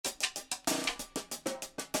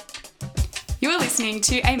listening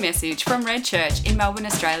to a message from Red Church in Melbourne,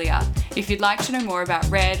 Australia. If you'd like to know more about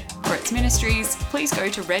Red or its ministries, please go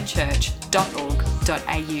to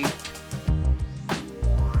redchurch.org.au.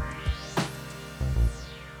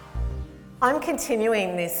 I'm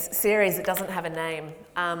continuing this series that doesn't have a name.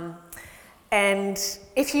 And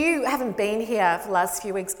if you haven't been here for the last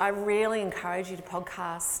few weeks, I really encourage you to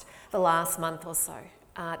podcast the last month or so.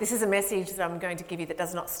 This is a message that I'm going to give you that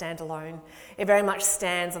does not stand alone. It very much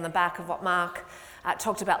stands on the back of what Mark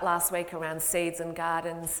talked about last week around seeds and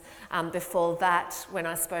gardens. Before that, when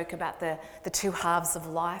I spoke about the two halves of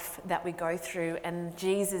life that we go through, and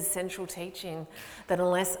Jesus' central teaching that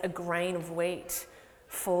unless a grain of wheat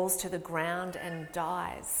falls to the ground and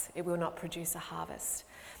dies, it will not produce a harvest.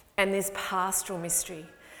 And this pastoral mystery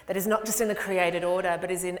that is not just in the created order,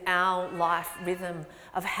 but is in our life rhythm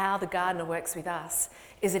of how the gardener works with us,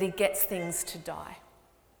 is that he gets things to die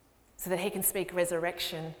so that he can speak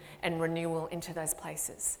resurrection and renewal into those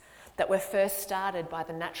places that were first started by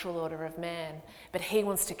the natural order of man, but he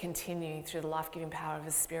wants to continue through the life-giving power of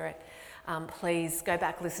his Spirit. Please go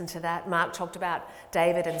back, listen to that. Mark talked about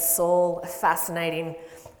David and Saul, a fascinating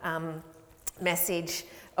message,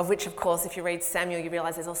 of which, of course, if you read Samuel, you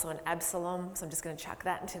realise there's also an Absalom, so I'm just going to chuck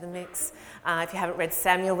that into the mix. If you haven't read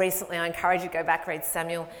Samuel recently, I encourage you to go back, read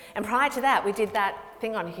Samuel. And prior to that, we did that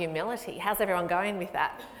thing on humility. How's everyone going with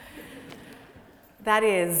that? That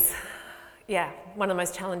is, one of the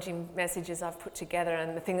most challenging messages I've put together,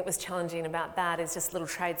 and the thing that was challenging about that is just a little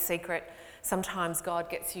trade secret. Sometimes God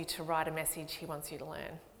gets you to write a message he wants you to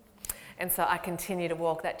learn. And so I continue to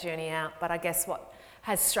walk that journey out, but I guess what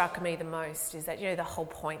has struck me the most is that, the whole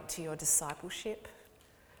point to your discipleship,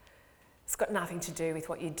 it's got nothing to do with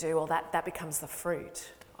what you do, or that becomes the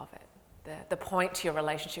fruit of it. The point to your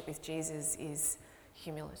relationship with Jesus is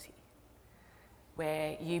humility,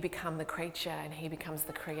 where you become the creature and he becomes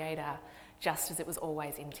the creator, just as it was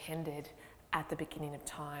always intended at the beginning of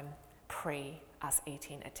time, pre us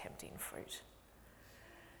eating a tempting fruit.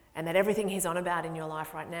 And that everything he's on about in your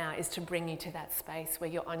life right now is to bring you to that space where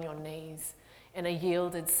you're on your knees in a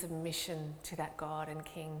yielded submission to that God and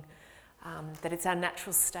King, that it's our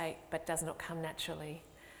natural state but does not come naturally,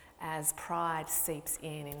 as pride seeps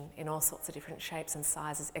in all sorts of different shapes and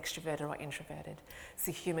sizes, extroverted or introverted. It's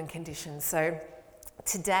the human condition. So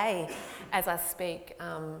today, as I speak,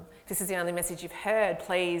 if this is the only message you've heard,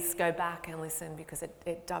 please go back and listen, because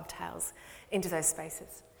it dovetails into those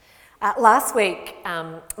spaces. Last week,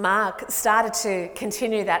 Mark started to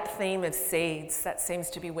continue that theme of seeds that seems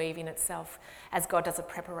to be weaving itself as God does a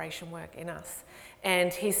preparation work in us.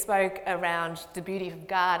 And he spoke around the beauty of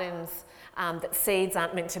gardens, that seeds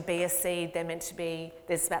aren't meant to be a seed,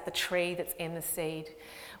 there's about the tree that's in the seed.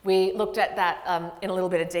 We looked at that in a little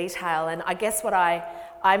bit of detail, and I guess what I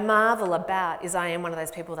marvel about is I am one of those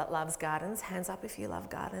people that loves gardens. Hands up if you love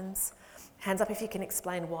gardens. Hands up if you can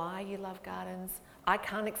explain why you love gardens. I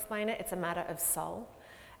can't explain it, it's a matter of soul.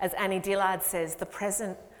 As Annie Dillard says, the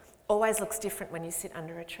present always looks different when you sit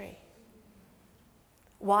under a tree.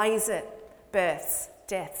 Why is it births,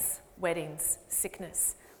 deaths, weddings,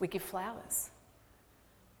 sickness, we give flowers?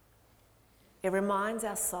 It reminds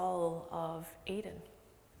our soul of Eden.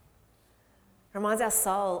 It reminds our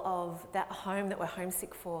soul of that home that we're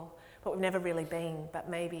homesick for, but we've never really been, but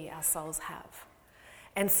maybe our souls have.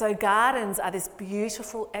 And so gardens are this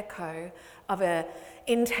beautiful echo of an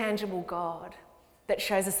intangible God that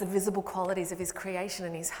shows us the visible qualities of his creation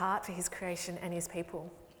and his heart for his creation and his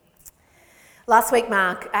people. Last week,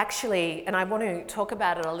 Mark actually, and I want to talk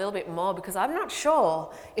about it a little bit more because I'm not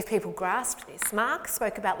sure if people grasped this. Mark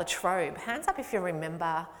spoke about Latrobe. Hands up if you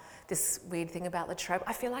remember this weird thing about Latrobe.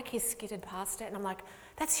 I feel like he skidded past it and I'm like,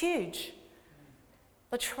 that's huge.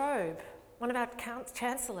 Latrobe, one of our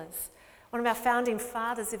chancellors, one of our founding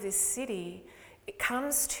fathers of this city, it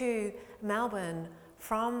comes to Melbourne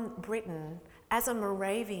from Britain as a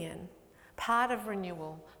Moravian, part of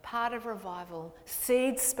renewal, part of revival,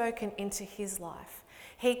 seeds spoken into his life.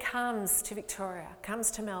 He comes to Victoria,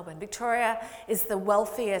 comes to Melbourne. Victoria is the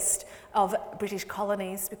wealthiest of British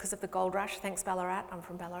colonies because of the gold rush. Thanks, Ballarat. I'm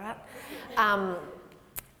from Ballarat.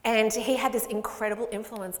 And he had this incredible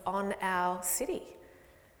influence on our city.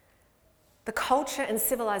 The culture and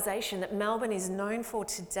civilization that Melbourne is known for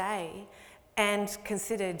today and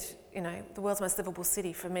considered, the world's most livable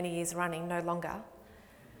city for many years running, no longer,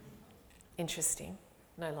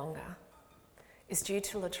 is due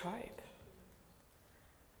to Latrobe.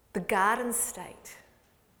 The garden state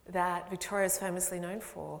that Victoria is famously known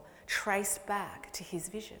for traced back to his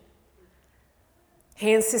vision.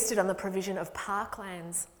 He insisted on the provision of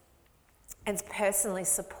parklands and personally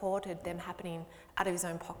supported them happening out of his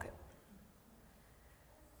own pocket.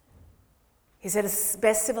 He said the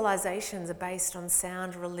best civilizations are based on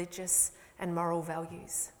sound religious and moral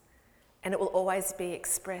values, and it will always be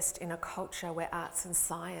expressed in a culture where arts and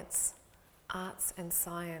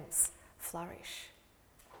science flourish.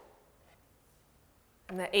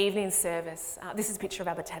 In the evening service, this is a picture of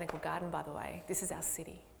our botanical garden, by the way. This is our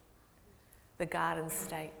city, the Garden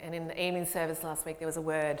State. And in the evening service last week, there was a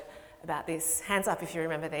word about this. Hands up if you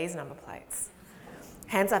remember these number plates.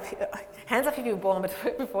 Hands up if you were born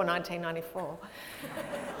before 1994.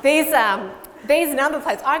 These number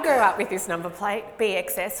plates, I grew up with this number plate,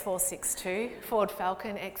 BXS 462, Ford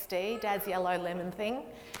Falcon XD, Dad's yellow lemon thing.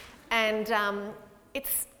 And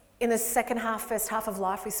it's in the first half of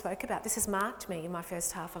life we spoke about. This has marked me in my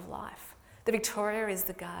first half of life. The Victoria is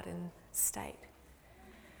the Garden State.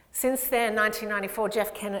 Since then, 1994,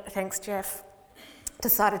 Jeff Kennett, thanks Jeff,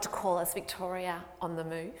 decided to call us Victoria on the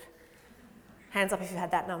Move. Hands up if you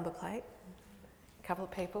had that number plate. A couple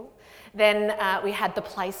of people. Then we had the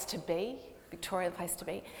Place to Be, Victoria, the Place to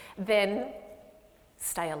Be. Then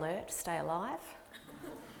Stay Alert, Stay Alive.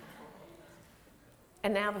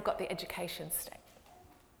 And now we've got the Education State.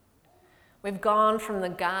 We've gone from the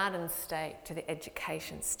Garden State to the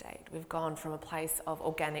Education State. We've gone from a place of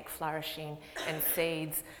organic flourishing and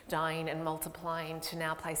seeds dying and multiplying to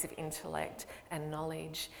now a place of intellect and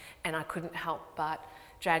knowledge. And I couldn't help but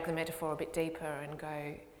drag the metaphor a bit deeper and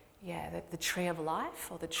go, yeah, the tree of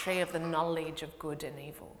life, or the tree of the knowledge of good and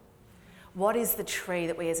evil. What is the tree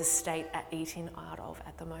that we as a state are eating out of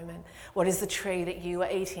at the moment? What is the tree that you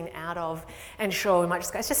are eating out of? And sure, we might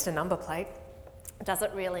just go, it's just a number plate. Does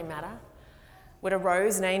it really matter? Would a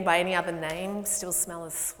rose named by any other name still smell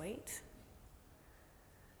as sweet?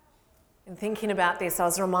 In thinking about this, I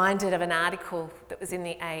was reminded of an article that was in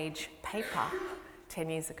the Age paper 10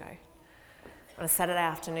 years ago. On a Saturday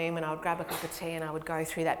afternoon when I would grab a cup of tea and I would go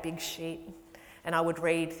through that big sheet and I would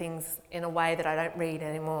read things in a way that I don't read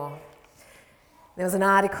anymore. There was an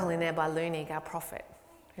article in there by Lunig, our prophet,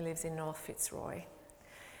 who lives in North Fitzroy.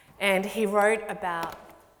 And he wrote about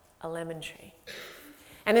a lemon tree.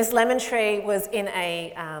 And this lemon tree was in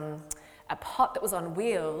a pot that was on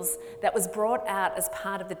wheels that was brought out as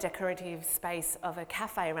part of the decorative space of a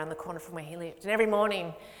cafe around the corner from where he lived. And every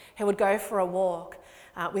morning he would go for a walk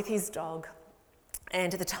with his dog.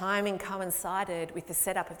 And the timing coincided with the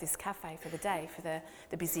setup of this cafe for the day, for the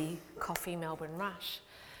busy coffee Melbourne rush.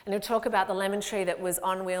 And he'll talk about the lemon tree that was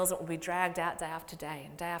on wheels and would be dragged out day after day.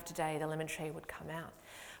 And day after day, the lemon tree would come out.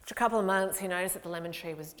 After a couple of months, he noticed that the lemon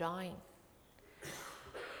tree was dying.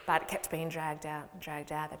 But it kept being dragged out.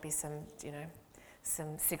 There'd be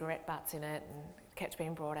some cigarette butts in it, and it kept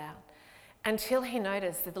being brought out. Until he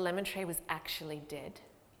noticed that the lemon tree was actually dead,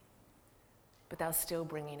 but they were still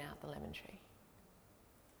bringing out the lemon tree.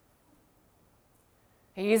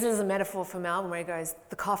 He uses it as a metaphor for Melbourne where he goes,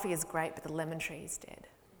 the coffee is great, but the lemon tree is dead.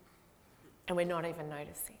 And we're not even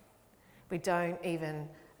noticing. We don't even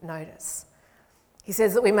notice. He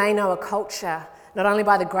says that we may know a culture not only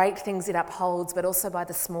by the great things it upholds, but also by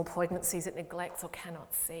the small poignancies it neglects or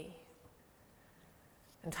cannot see.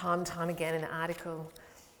 And time again in the article,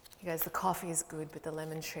 he goes, the coffee is good, but the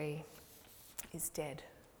lemon tree is dead.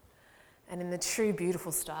 And in the true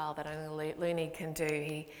beautiful style that only Lunig can do,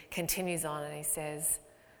 he continues on and he says,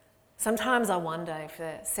 sometimes I wonder if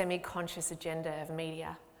the semi-conscious agenda of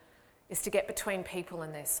media is to get between people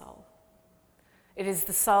and their soul. It is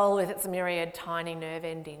the soul with its myriad tiny nerve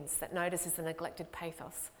endings that notices the neglected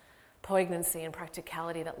pathos, poignancy and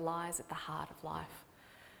practicality that lies at the heart of life.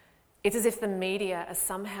 It's as if the media are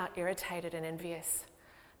somehow irritated and envious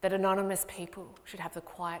that anonymous people should have the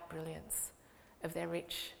quiet brilliance of their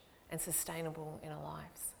rich and sustainable inner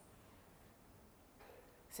lives.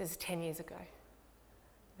 This is 10 years ago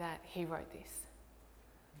that he wrote this.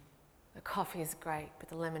 The coffee is great, but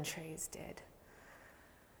the lemon tree is dead.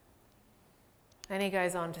 And he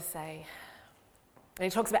goes on to say, and he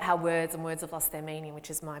talks about how words have lost their meaning, which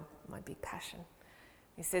is my big passion.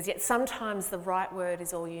 He says, yet sometimes the right word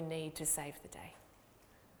is all you need to save the day.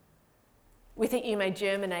 With it you may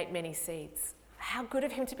germinate many seeds. How good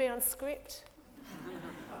of him to be on script.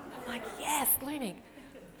 I'm like, yes, Lunig.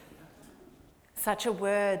 Such a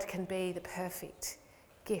word can be the perfect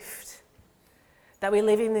gift. That we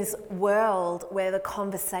live in this world where the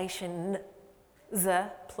conversations,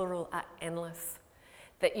 plural, are endless.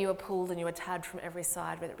 That you are pulled and you are tagged from every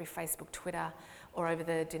side, whether it be Facebook, Twitter, or over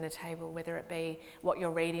the dinner table, whether it be what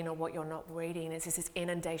you're reading or what you're not reading. It's just this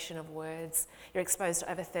inundation of words. You're exposed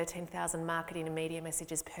to over 13,000 marketing and media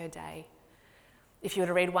messages per day. If you were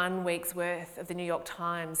to read 1 week's worth of the New York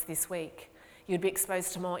Times this week, you'd be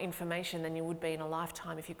exposed to more information than you would be in a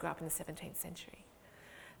lifetime if you grew up in the 17th century.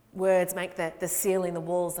 Words make the ceiling, the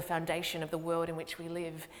walls, the foundation of the world in which we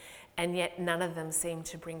live, and yet none of them seem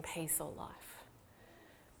to bring peace or life.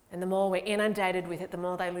 And the more we're inundated with it, the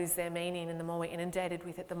more they lose their meaning, and the more we're inundated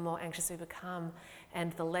with it, the more anxious we become,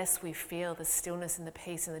 and the less we feel the stillness and the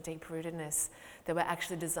peace and the deep-rootedness that we're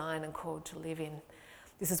actually designed and called to live in.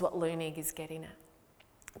 This is what Lunig is getting at.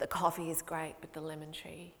 The coffee is great, but the lemon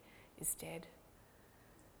tree is dead.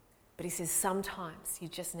 But he says sometimes you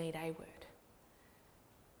just need a word.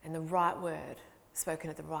 And the right word, spoken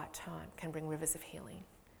at the right time, can bring rivers of healing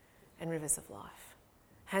and rivers of life.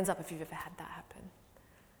 Hands up if you've ever had that happen.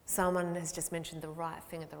 Someone has just mentioned the right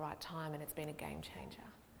thing at the right time and it's been a game changer.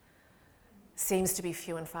 Seems to be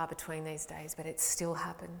few and far between these days, but it still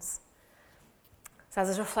happens. So as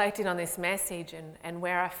I was reflecting on this message and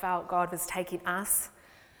where I felt God was taking us,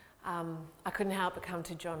 I couldn't help but come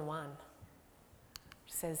to John 1,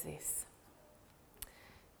 which says this.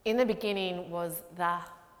 In the beginning was the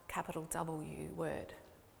capital W word.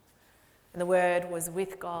 And the word was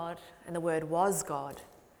with God, and the word was God.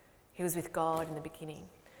 He was with God in the beginning.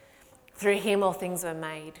 Through him all things were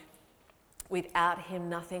made. Without him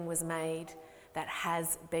nothing was made that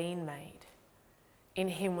has been made. In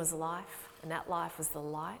him was life, and that life was the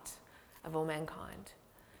light of all mankind.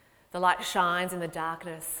 The light shines in the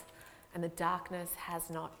darkness, and the darkness has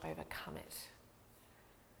not overcome it.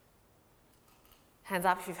 Hands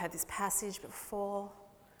up if you've heard this passage before.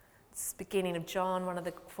 It's the beginning of John, one of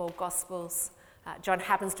the 4 Gospels. John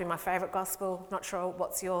happens to be my favourite Gospel. Not sure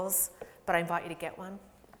what's yours, but I invite you to get one.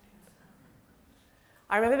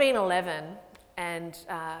 I remember being 11 and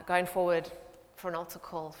going forward for an altar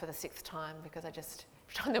call for the 6th time because every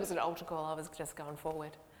time there was an altar call, I was just going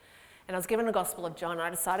forward. And I was given the Gospel of John, and I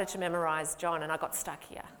decided to memorise John, and I got stuck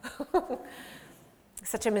here.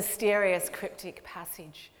 Such a mysterious, cryptic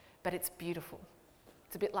passage, but it's beautiful.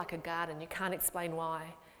 It's a bit like a garden. You can't explain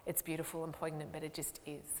why it's beautiful and poignant, but it just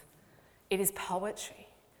is. It is poetry.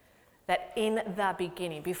 That in the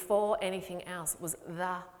beginning, before anything else, was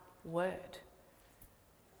the Word.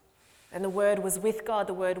 And the Word was with God,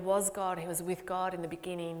 the Word was God, he was with God in the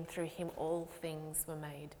beginning, through him all things were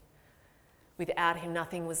made. Without him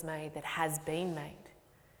nothing was made that has been made.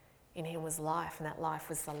 In him was life, and that life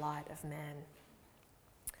was the light of man.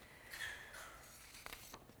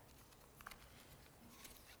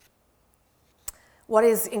 What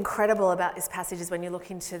is incredible about this passage is when you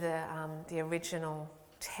look into the original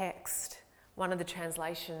text, one of the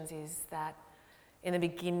translations is that in the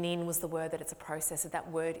beginning was the word, that it's a process,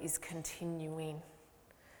 that word is continuing.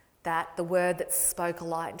 That the word that spoke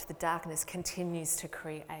light into the darkness continues to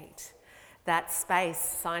create. That space,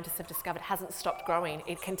 scientists have discovered, hasn't stopped growing.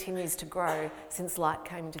 It continues to grow since light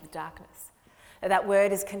came into the darkness. That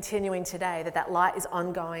word is continuing today, that light is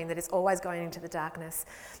ongoing, that it's always going into the darkness.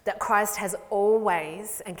 That Christ has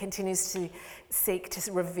always and continues to seek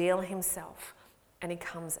to reveal himself, and he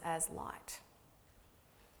comes as light.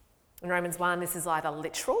 In Romans 1, this is either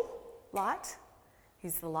literal light,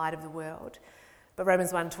 he's the light of the world, but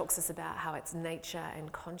Romans 1 talks us about how it's nature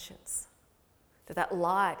and conscience. That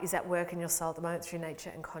light is at work in your soul at the moment through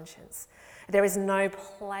nature and conscience. There is no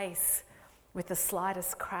place with the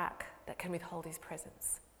slightest crack that can withhold his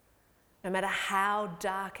presence. No matter how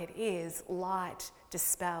dark it is, light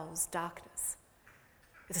dispels darkness.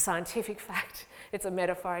 It's a scientific fact, it's a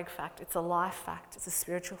metaphoric fact, it's a life fact, it's a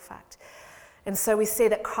spiritual fact. And so we see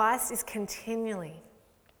that Christ is continually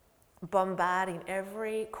bombarding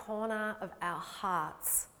every corner of our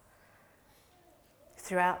hearts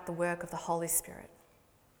throughout the work of the Holy Spirit,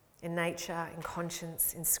 in nature, in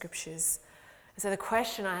conscience, in scriptures. And so the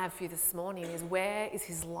question I have for you this morning is, where is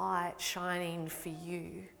his light shining for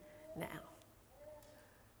you now?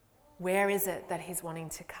 Where is it that he's wanting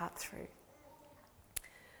to cut through?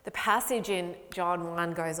 The passage in John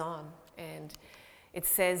 1 goes on, and it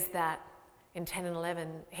says that in 10 and 11,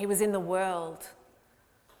 he was in the world,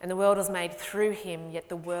 and the world was made through him, yet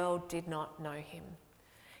the world did not know him.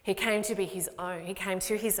 He came to be his own. He came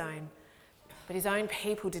to his own, but his own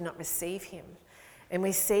people did not receive him. And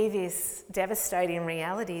we see this devastating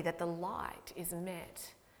reality that the light is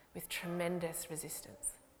met with tremendous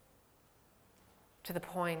resistance, to the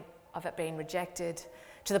point of it being rejected,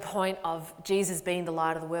 to the point of Jesus being the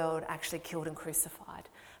light of the world actually killed and crucified.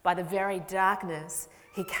 By the very darkness,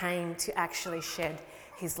 he came to actually shed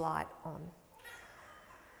his light on.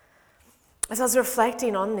 As I was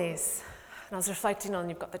reflecting on this, and I was reflecting on,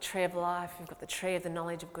 you've got the tree of life, you've got the tree of the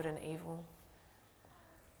knowledge of good and evil.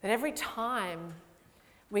 That every time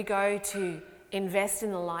we go to invest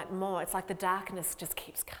in the light more, it's like the darkness just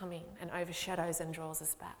keeps coming and overshadows and draws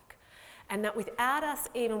us back. And that without us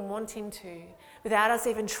even wanting to, without us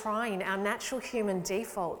even trying, our natural human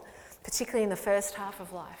default, particularly in the first half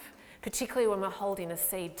of life, particularly when we're holding a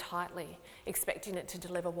seed tightly, expecting it to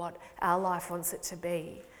deliver what our life wants it to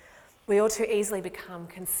be, we all too easily become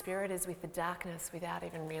conspirators with the darkness without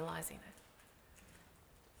even realising it.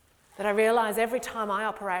 That I realise every time I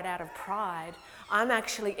operate out of pride, I'm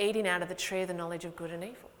actually eating out of the tree of the knowledge of good and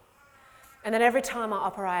evil. And that every time I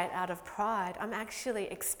operate out of pride, I'm actually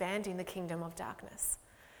expanding the kingdom of darkness.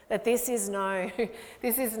 That this is no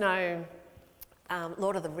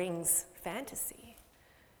Lord of the Rings fantasy.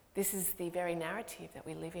 This is the very narrative that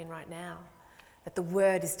we live in right now, that the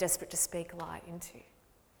word is desperate to speak light into.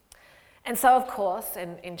 And so, of course,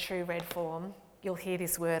 and in true red form, you'll hear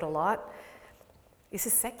this word a lot. This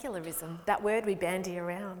is secularism, that word we bandy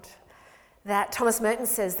around. That Thomas Merton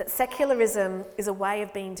says that secularism is a way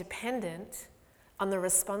of being dependent on the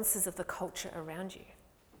responses of the culture around you.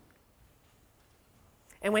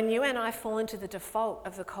 And when you and I fall into the default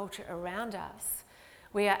of the culture around us,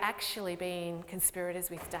 we are actually being conspirators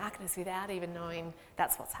with darkness without even knowing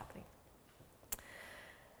that's what's happening.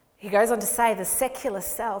 He goes on to say the secular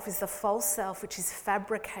self is the false self which is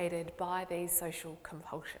fabricated by these social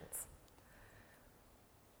compulsions.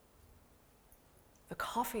 The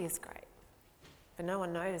coffee is great, but no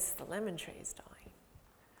one noticed the lemon tree is dying.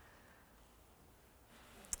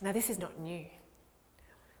 Now, this is not new.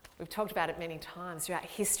 We've talked about it many times. Throughout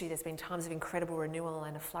history, there's been times of incredible renewal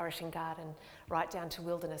and a flourishing garden, right down to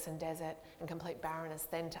wilderness and desert and complete barrenness,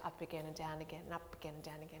 then to up again and down again, and up again and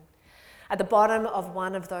down again. At the bottom of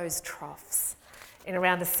one of those troughs, in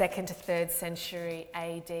around the 2nd to 3rd century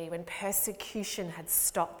AD, when persecution had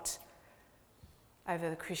stopped over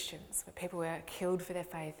the Christians, where people were killed for their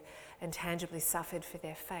faith and tangibly suffered for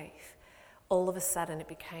their faith, all of a sudden it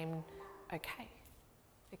became okay.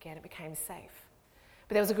 Again, it became safe.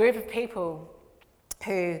 But there was a group of people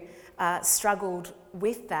who struggled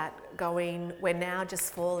with that, going, we're now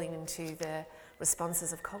just falling into the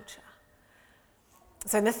responses of culture.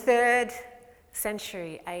 So in the 3rd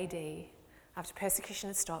century AD, after persecution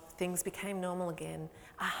had stopped, things became normal again.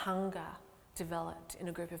 A hunger developed in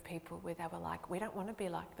a group of people where they were like, we don't want to be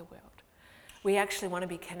like the world. We actually want to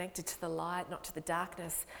be connected to the light, not to the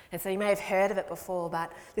darkness. And so you may have heard of it before,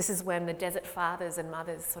 but this is when the desert fathers and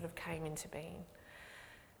mothers sort of came into being.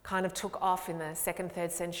 Kind of took off in the 2nd,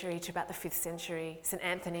 3rd century to about the 5th century. St.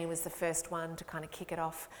 Anthony was the first one to kind of kick it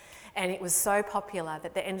off. And it was so popular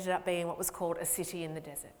that there ended up being what was called a city in the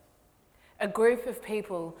desert. A group of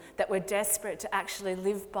people that were desperate to actually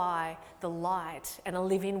live by the light and a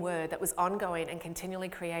living word that was ongoing and continually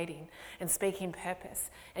creating and speaking purpose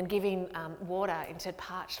and giving water into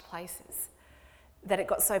parched places, that it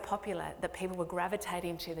got so popular that people were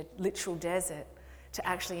gravitating to the literal desert to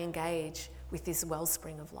actually engage with this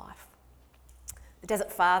wellspring of life. The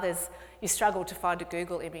Desert Fathers, you struggle to find a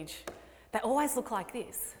Google image. They always look like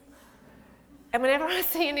this. And whenever I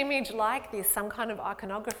see an image like this, some kind of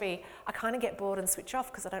iconography, I kind of get bored and switch off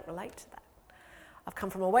because I don't relate to that. I've come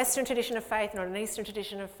from a Western tradition of faith, not an Eastern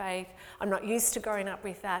tradition of faith. I'm not used to growing up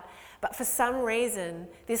with that. But for some reason,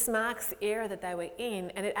 this marks the era that they were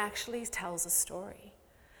in, and it actually tells a story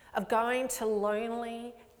of going to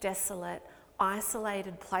lonely, desolate,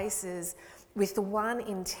 isolated places with the one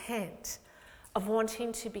intent of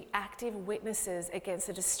wanting to be active witnesses against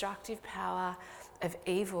the destructive power of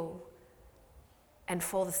evil and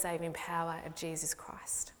for the saving power of Jesus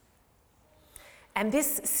Christ. And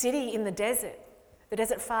this city in the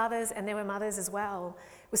Desert Fathers, and there were mothers as well,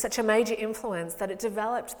 was such a major influence that it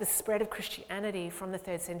developed the spread of Christianity from the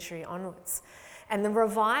 3rd century onwards. And the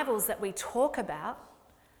revivals that we talk about,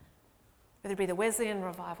 whether it be the Wesleyan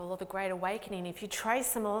revival or the Great Awakening, if you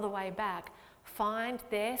trace them all the way back, find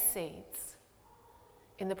their seeds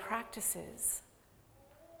in the practices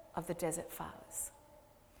of the Desert Fathers.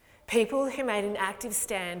 People who made an active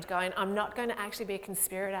stand going, I'm not going to actually be a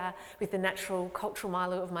conspirator with the natural cultural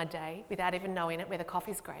milieu of my day without even knowing it, where the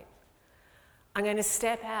coffee's great. I'm going to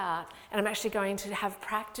step out and I'm actually going to have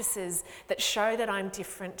practices that show that I'm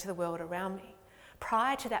different to the world around me.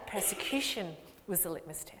 Prior to that, persecution was the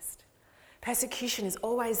litmus test. Persecution is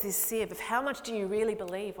always this sieve of how much do you really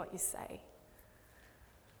believe what you say.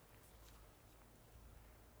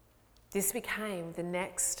 This became the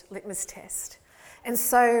next litmus test. And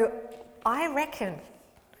so I reckon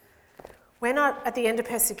we're not at the end of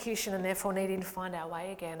persecution and therefore needing to find our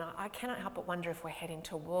way again. I cannot help but wonder if we're heading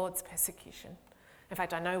towards persecution. In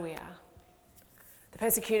fact, I know we are. The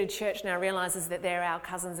persecuted church now realises that they're our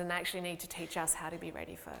cousins and they actually need to teach us how to be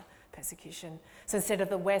ready for persecution. So instead of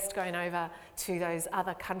the West going over to those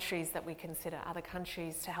other countries that we consider other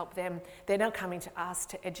countries to help them, they're now coming to us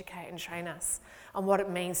to educate and train us on what it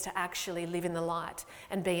means to actually live in the light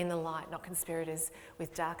and be in the light, not conspirators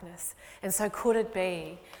with darkness. And so could it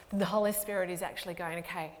be that the Holy Spirit is actually going,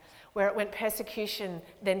 okay, where it went persecution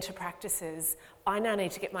then to practices, I now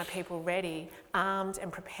need to get my people ready, armed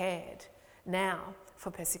and prepared now for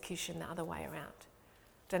persecution the other way around.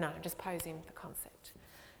 Don't know, I'm just posing the concept.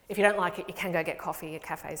 If you don't like it, you can go get coffee at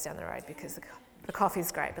cafes down the road because the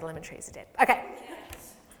coffee's great, but the lemon trees are dead. Okay.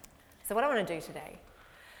 So what I want to do today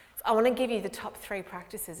is I want to give you the top 3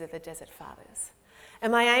 practices of the Desert Fathers.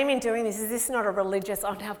 And my aim in doing this is not a religious,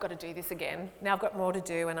 oh, now I've got to do this again. Now I've got more to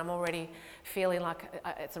do and I'm already feeling like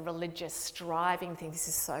it's a religious striving thing. This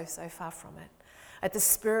is so far from it. The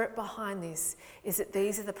spirit behind this is that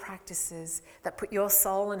these are the practices that put your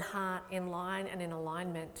soul and heart in line and in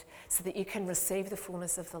alignment so that you can receive the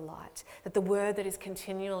fullness of the light, that the word that is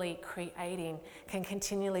continually creating can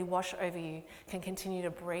continually wash over you, can continue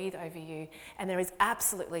to breathe over you, and there is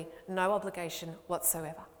absolutely no obligation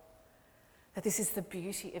whatsoever. That this is the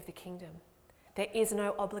beauty of the kingdom. There is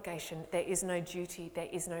no obligation, there is no duty, there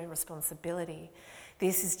is no responsibility.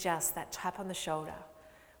 This is just that tap on the shoulder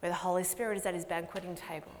where the Holy Spirit is at his banqueting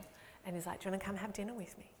table and he's like, do you want to come have dinner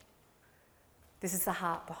with me? This is the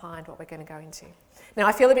heart behind what we're going to go into. Now,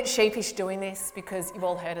 I feel a bit sheepish doing this because you've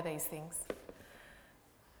all heard of these things.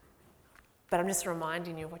 But I'm just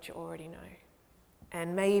reminding you of what you already know.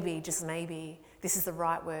 And maybe, just maybe, this is the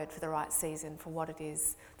right word for the right season for what it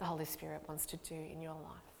is the Holy Spirit wants to do in your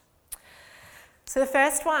life. So the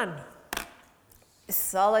first one is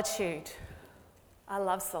solitude. I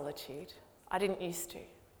love solitude. I didn't used to.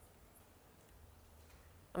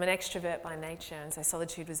 I'm an extrovert by nature, and so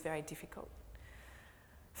solitude was very difficult.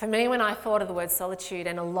 For me, when I thought of the word solitude,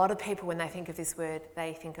 and a lot of people when they think of this word,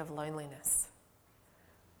 they think of loneliness.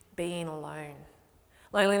 Being alone.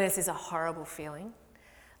 Loneliness is a horrible feeling.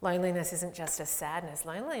 Loneliness isn't just a sadness.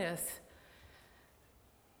 Loneliness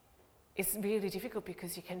is really difficult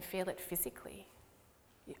because you can feel it physically.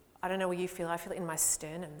 I don't know where you feel. I feel it in my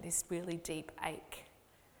sternum, this really deep ache.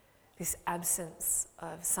 This absence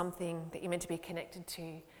of something that you're meant to be connected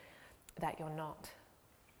to that you're not.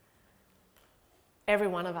 Every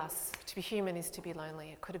one of us, to be human is to be lonely.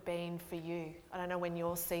 It could have been for you. I don't know when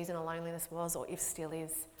your season of loneliness was or if still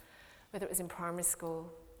is. Whether it was in primary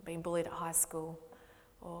school, being bullied at high school,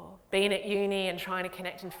 or being at uni and trying to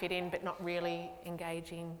connect and fit in but not really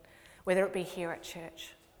engaging. Whether it be here at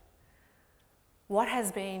church. What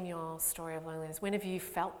has been your story of loneliness? When have you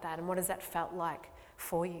felt that and what has that felt like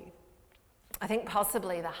for you? I think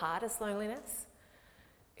possibly the hardest loneliness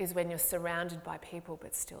is when you're surrounded by people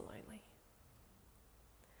but still lonely.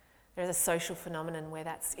 There's a social phenomenon where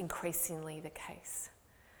that's increasingly the case,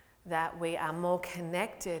 that we are more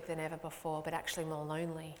connected than ever before but actually more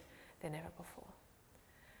lonely than ever before.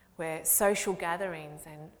 Where social gatherings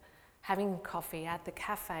and having coffee at the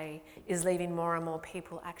cafe is leaving more and more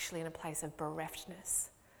people actually in a place of bereftness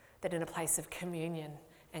than in a place of communion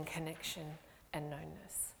and connection and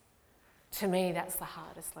knownness. To me, that's the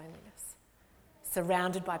hardest loneliness.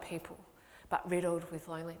 Surrounded by people, but riddled with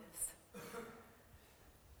loneliness.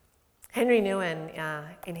 Henry Nouwen,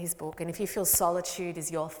 in his book, and if you feel solitude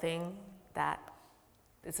is your thing, that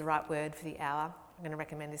is the right word for the hour, I'm going to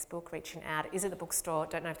recommend this book, Reaching Out. It is at the bookstore.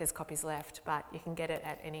 Don't know if there's copies left, but you can get it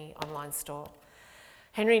at any online store.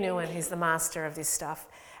 Henry Nouwen, who's the master of this stuff,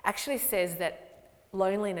 actually says that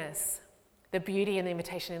loneliness, the beauty and the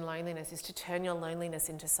invitation in loneliness is to turn your loneliness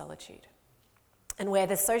into solitude. And where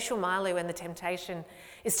the social milieu and the temptation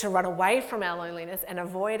is to run away from our loneliness and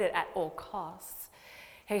avoid it at all costs,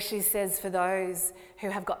 he actually says for those who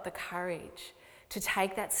have got the courage to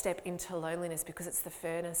take that step into loneliness because it's the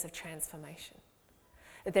furnace of transformation.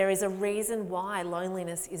 That there is a reason why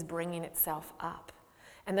loneliness is bringing itself up.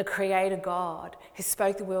 And the Creator God who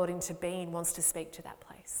spoke the world into being wants to speak to that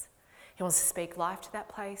place. He wants to speak life to that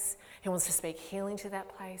place. He wants to speak healing to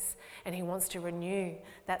that place. And he wants to renew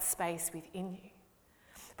that space within you.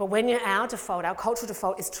 But when our default, our cultural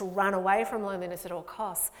default is to run away from loneliness at all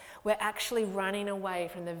costs, we're actually running away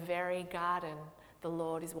from the very garden the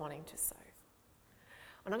Lord is wanting to sow.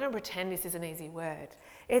 I'm not going to pretend this is an easy word.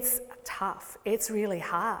 It's tough. It's really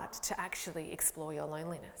hard to actually explore your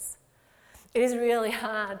loneliness. It is really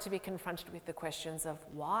hard to be confronted with the questions of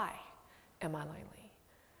why am I lonely?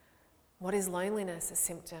 What is loneliness a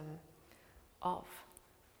symptom of?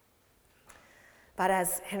 But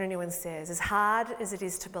as Henry Nouwen says, as hard as it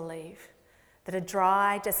is to believe that a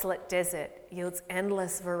dry, desolate desert yields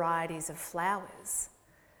endless varieties of flowers,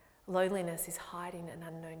 loneliness is hiding an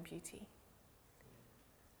unknown beauty.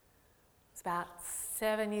 It's about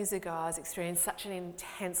 7 years ago, I was experiencing such an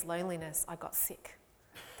intense loneliness, I got sick.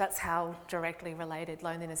 That's how directly related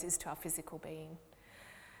loneliness is to our physical being.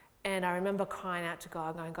 And I remember crying out to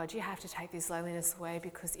God, going, God, you have to take this loneliness away,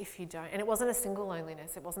 because if you don't, and it wasn't a single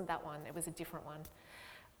loneliness, it wasn't that one, it was a different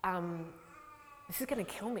one. This is going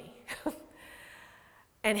to kill me.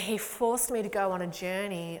 And he forced me to go on a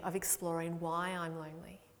journey of exploring why I'm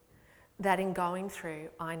lonely. That in going through,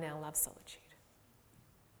 I now love solitude.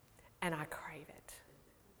 And I crave it.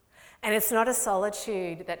 And it's not a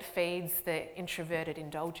solitude that feeds the introverted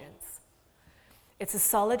indulgence. It's a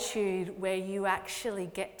solitude where you actually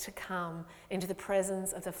get to come into the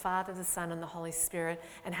presence of the Father, the Son, and the Holy Spirit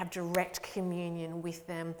and have direct communion with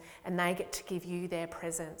them, and they get to give you their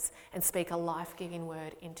presence and speak a life-giving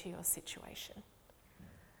word into your situation.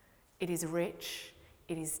 It is rich,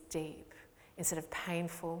 it is deep. Instead of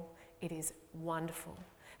painful, it is wonderful.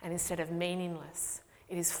 And instead of meaningless,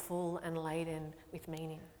 it is full and laden with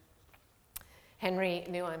meaning. Henry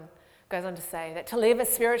Nouwen goes on to say that to live a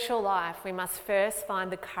spiritual life, we must first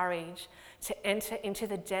find the courage to enter into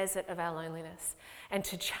the desert of our loneliness and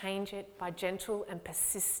to change it by gentle and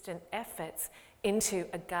persistent efforts into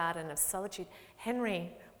a garden of solitude. Henry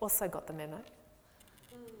also got the memo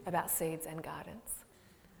about seeds and gardens.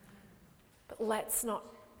 But let's not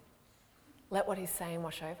let what he's saying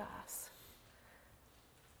wash over us.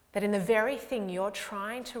 That in the very thing you're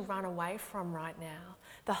trying to run away from right now,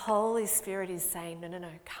 the Holy Spirit is saying, no,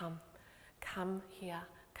 come here.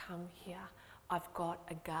 I've got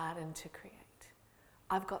a garden to create.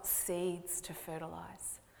 I've got seeds to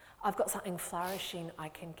fertilise. I've got something flourishing I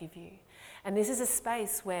can give you. And this is a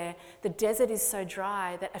space where the desert is so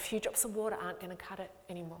dry that a few drops of water aren't going to cut it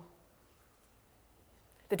anymore.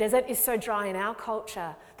 The desert is so dry in our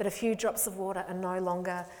culture that a few drops of water are no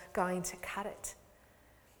longer going to cut it.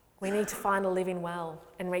 We need to find a living well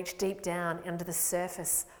and reach deep down under the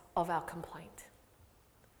surface of our complaint.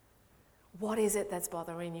 What is it that's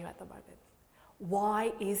bothering you at the moment?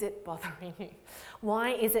 Why is it bothering you?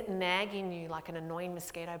 Why is it nagging you like an annoying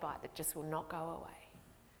mosquito bite that just will not go away?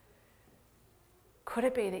 Could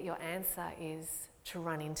it be that your answer is to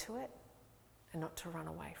run into it and not to run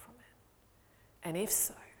away from it? And if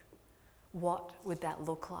so, what would that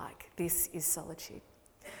look like? This is solitude.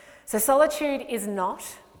 So solitude is not,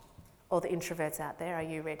 all the introverts out there, are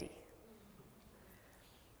you ready?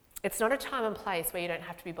 It's not a time and place where you don't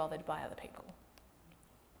have to be bothered by other people.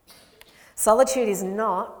 Solitude is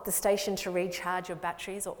not the station to recharge your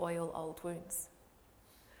batteries or oil old wounds.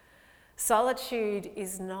 Solitude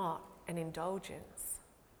is not an indulgence,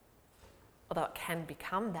 although it can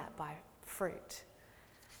become that by fruit.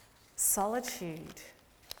 Solitude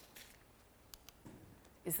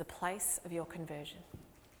is the place of your conversion.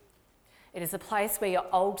 It is the place where your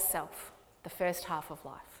old self, the first half of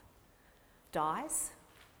life, dies,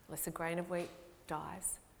 unless a grain of wheat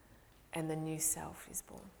dies, and the new self is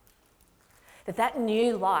born. That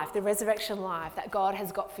new life, the resurrection life that God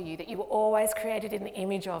has got for you, that you were always created in the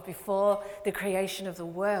image of before the creation of the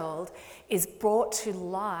world, is brought to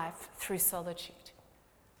life through solitude.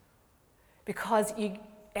 Because you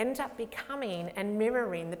end up becoming and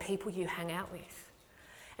mirroring the people you hang out with.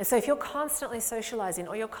 And so if you're constantly socialising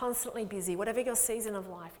or you're constantly busy, whatever your season of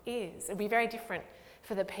life is, it'll be very different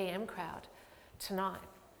for the PM crowd tonight.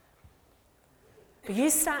 But you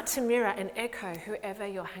start to mirror and echo whoever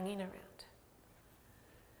you're hanging around.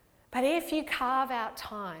 But if you carve out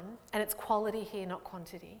time, and it's quality here, not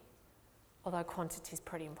quantity, although quantity is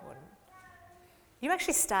pretty important, you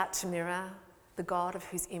actually start to mirror the God of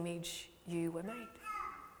whose image you were made.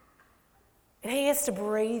 And he has to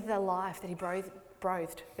breathe the life that he breathed,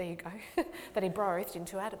 there you go, that he breathed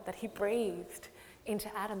into Adam, that he breathed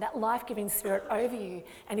into Adam, that life-giving spirit over you,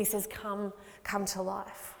 and he says, come to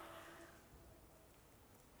life.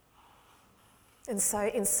 And so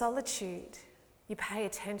in solitude, you pay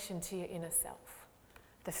attention to your inner self,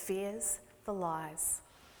 the fears, the lies,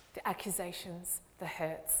 the accusations, the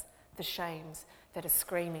hurts, the shames that are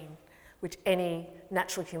screaming, which any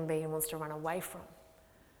natural human being wants to run away from.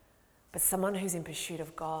 But someone who's in pursuit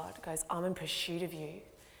of God goes, I'm in pursuit of you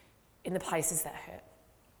in the places that hurt.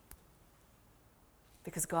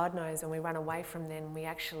 Because God knows when we run away from them, we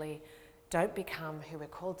actually don't become who we're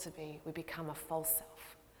called to be, we become a false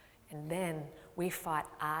self. And then we fight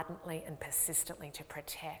ardently and persistently to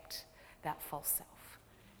protect that false self,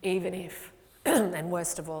 even if, and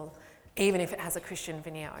worst of all, even if it has a Christian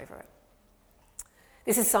veneer over it.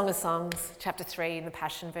 This is Song of Songs, chapter 3 in the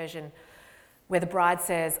Passion Version, where the bride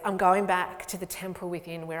says, I'm going back to the temple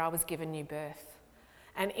within where I was given new birth,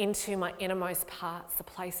 and into my innermost parts, the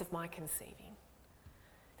place of my conceiving.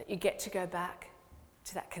 That you get to go back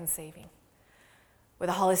to that conceiving, where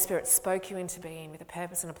the Holy Spirit spoke you into being with a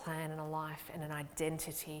purpose and a plan and a life and an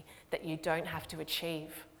identity that you don't have to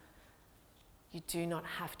achieve. You do not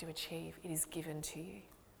have to achieve. It is given to you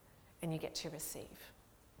and you get to receive.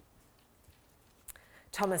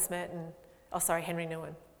 Henry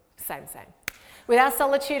Nouwen, same. Without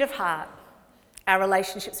solitude of heart, our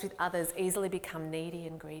relationships with others easily become needy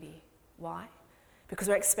and greedy. Why? Because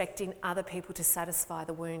we're expecting other people to satisfy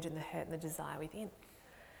the wound and the hurt and the desire within.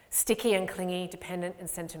 Sticky and clingy, dependent and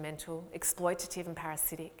sentimental, exploitative and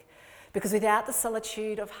parasitic. Because without the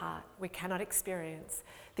solitude of heart, we cannot experience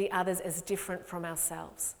the others as different from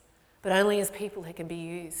ourselves, but only as people who can be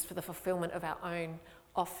used for the fulfillment of our own,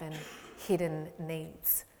 often hidden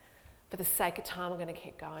needs. For the sake of time, we're going to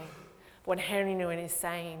keep going. What Henry Nouwen is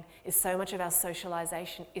saying is so much of our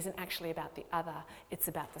socialisation isn't actually about the other, it's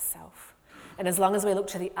about the self. And as long as we look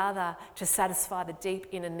to the other to satisfy the deep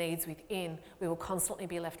inner needs within, we will constantly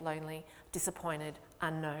be left lonely, disappointed,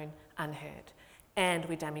 unknown, unheard. And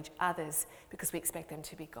we damage others because we expect them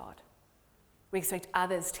to be God. We expect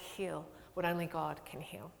others to heal what only God can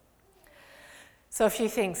heal. So a few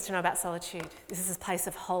things to know about solitude. This is a place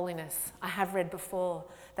of holiness. I have read before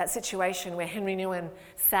that situation where Henry Nouwen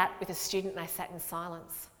sat with a student and they sat in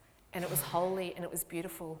silence. And it was holy and it was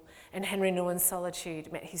beautiful. And Henry Nouwen's solitude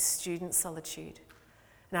met his student's solitude.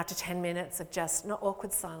 And after 10 minutes of just not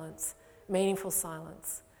awkward silence, meaningful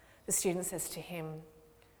silence, the student says to him,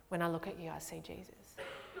 "When I look at you, I see Jesus.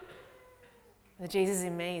 And the Jesus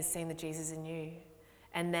in me is seeing the Jesus in you.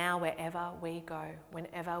 And now wherever we go,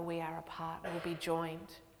 whenever we are apart, we'll be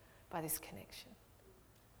joined by this connection."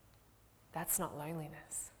 That's not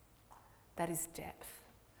loneliness. That is depth.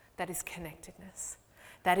 That is connectedness.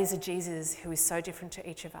 That is a Jesus who is so different to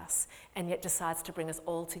each of us and yet decides to bring us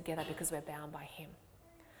all together because we're bound by him.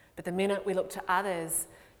 But the minute we look to others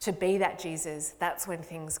to be that Jesus, that's when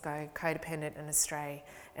things go codependent and astray,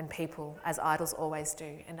 and people, as idols always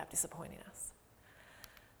do, end up disappointing us.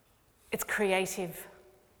 It's creative.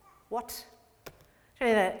 What? You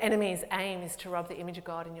know, the enemy's aim is to rob the image of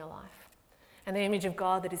God in your life. And the image of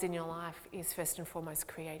God that is in your life is first and foremost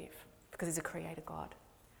creative, because he's a creator God.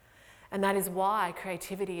 And that is why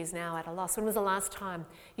creativity is now at a loss. When was the last time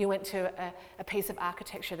you went to a piece of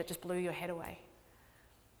architecture that just blew your head away?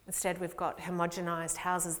 Instead, we've got homogenised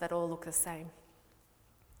houses that all look the same.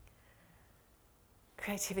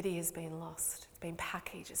 Creativity has been lost. It's been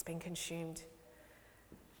packaged. It's been consumed.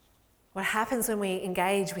 What happens when we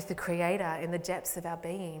engage with the Creator in the depths of our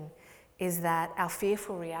being is that our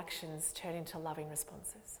fearful reactions turn into loving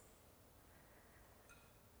responses.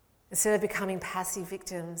 Instead of becoming passive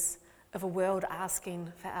victims of a world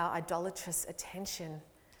asking for our idolatrous attention,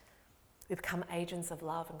 we become agents of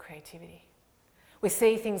love and creativity. We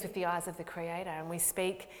see things with the eyes of the Creator and we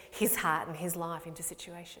speak his heart and his life into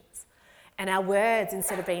situations. And our words,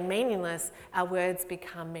 instead of being meaningless, our words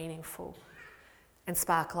become meaningful and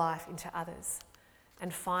spark life into others.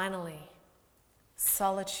 And finally,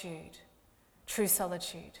 solitude, true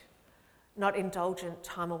solitude, not indulgent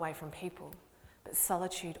time away from people, but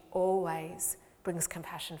solitude always brings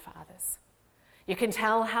compassion for others. You can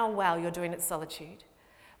tell how well you're doing at solitude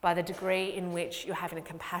by the degree in which you're having a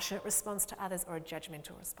compassionate response to others or a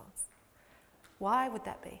judgmental response. Why would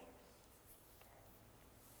that be?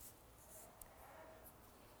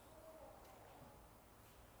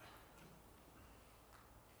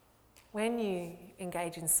 When you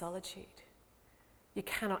engage in solitude, you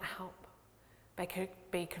cannot help but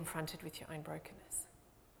be confronted with your own brokenness.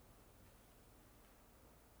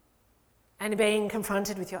 And being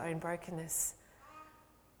confronted with your own brokenness,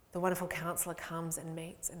 the wonderful counsellor comes and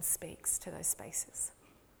meets and speaks to those spaces.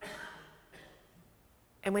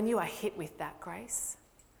 And when you are hit with that grace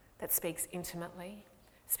that speaks intimately,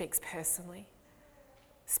 speaks personally,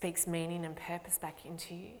 speaks meaning and purpose back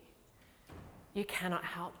into you, you cannot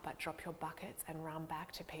help but drop your buckets and run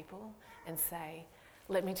back to people and say,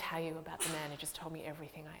 "Let me tell you about the man who just told me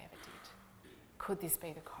everything I ever did. Could this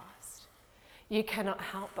be the Christ?" You cannot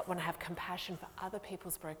help but want to have compassion for other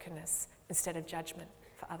people's brokenness instead of judgment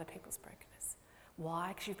for other people's brokenness.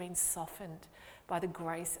 Why? Because you've been softened by the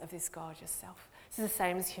grace of this God yourself. This is the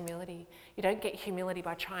same as humility. You don't get humility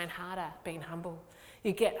by trying harder, being humble.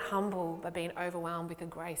 You get humble by being overwhelmed with the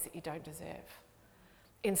grace that you don't deserve.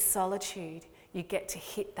 In solitude, you get to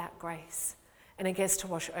hit that grace and it gets to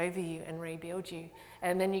wash over you and rebuild you.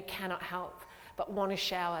 And then you cannot help but want to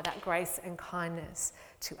shower that grace and kindness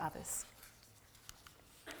to others.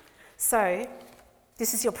 So,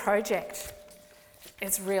 this is your project.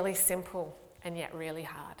 It's really simple and yet really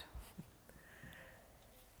hard.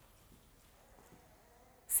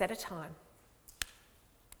 Set a time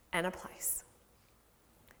and a place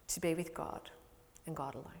to be with God and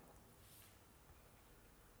God alone.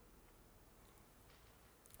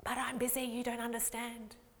 But I'm busy, you don't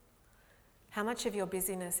understand. How much of your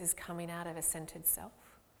busyness is coming out of a centered self?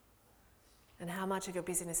 And how much of your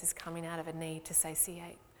busyness is coming out of a need to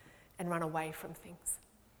satiate and run away from things?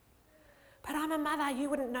 But I'm a mother, you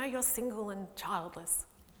wouldn't know, you're single and childless.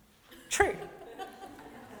 True.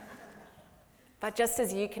 But just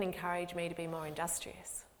as you can encourage me to be more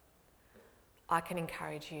industrious, I can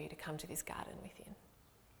encourage you to come to this garden within.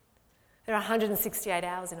 There are 168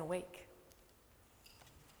 hours in a week.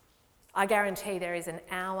 I guarantee there is an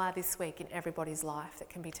hour this week in everybody's life that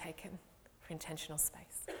can be taken for intentional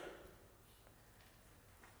space.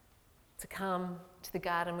 To come to the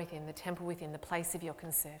garden within, the temple within, the place of your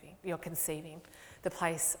conceiving, the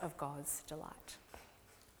place of God's delight.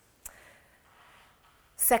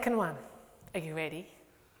 Second one, are you ready?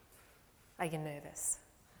 Are you nervous?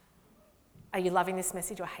 Are you loving this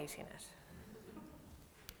message or hating it?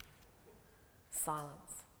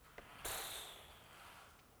 Silence.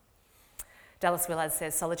 Dallas Willard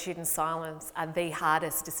says solitude and silence are the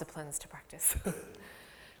hardest disciplines to practice.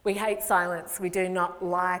 We hate silence. We do not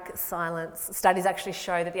like silence. Studies actually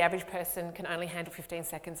show that the average person can only handle 15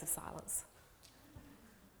 seconds of silence.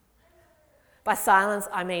 By silence,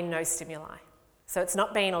 I mean no stimuli. So it's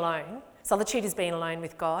not being alone. Solitude is being alone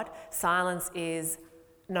with God. Silence is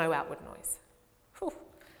no outward noise. Whew.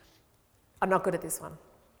 I'm not good at this one.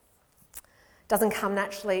 It doesn't come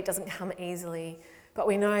naturally, it doesn't come easily, but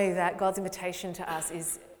we know that God's invitation to us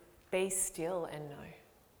is be still and know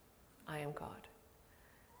I am God.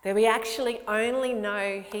 That we actually only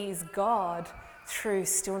know He's God through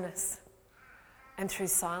stillness and through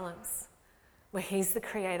silence, where He's the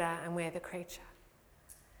creator and we're the creature.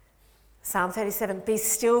 Psalm 37, be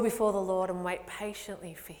still before the Lord and wait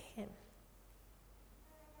patiently for Him.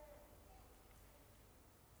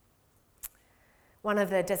 One of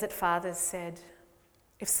the Desert Fathers said,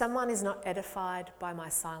 if someone is not edified by my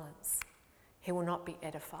silence, he will not be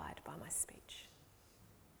edified by my speech.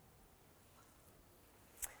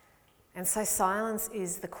 And so silence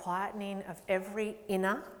is the quietening of every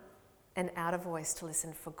inner and outer voice to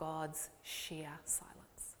listen for God's sheer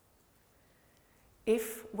silence.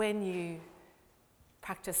 If when you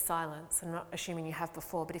practice silence, I'm not assuming you have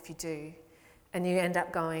before, but if you do, and you end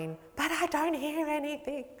up going, but I don't hear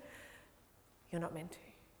anything, you're not meant to.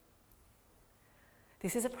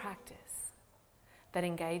 This is a practice that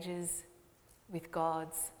engages with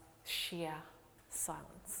God's sheer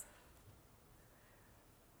silence.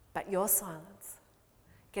 But your silence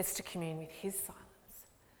gets to commune with His silence.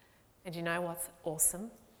 And you know what's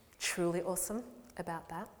awesome, truly awesome about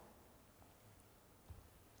that?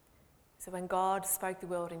 So when God spoke the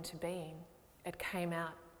world into being, it came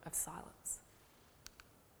out of silence.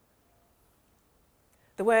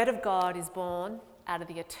 The Word of God is born out of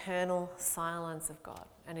the eternal silence of God,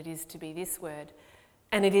 and it is to be this Word,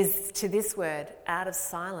 and it is to this Word out of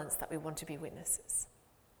silence that we want to be witnesses.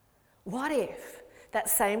 What if that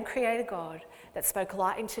same Creator God that spoke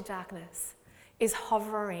light into darkness is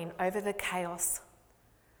hovering over the chaos,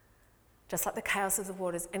 just like the chaos of the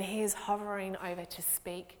waters, and He is hovering over to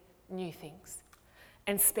speak new things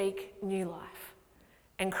and speak new life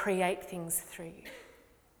and create things through you?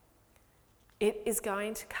 It is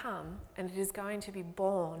going to come and it is going to be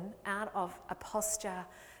born out of a posture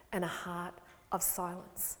and a heart of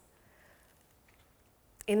silence.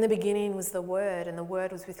 In the beginning was the Word, and the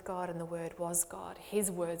Word was with God, and the Word was God.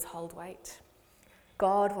 His words hold weight.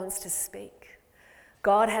 God wants to speak.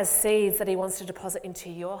 God has seeds that He wants to deposit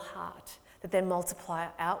into your heart that then multiply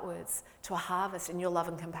outwards to a harvest in your love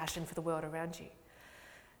and compassion for the world around you.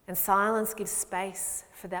 And silence gives space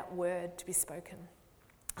for that word to be spoken.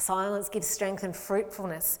 Silence gives strength and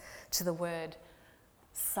fruitfulness to the word.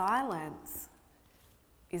 Silence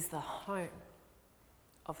is the home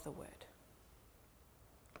of the word.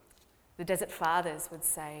 The Desert Fathers would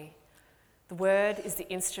say, the word is the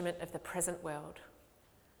instrument of the present world,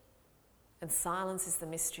 and silence is the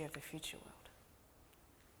mystery of the future world.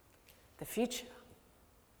 The future,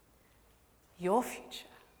 your future,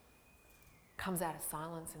 comes out of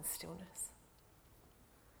silence and stillness.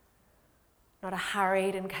 Not a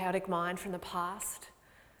hurried and chaotic mind from the past,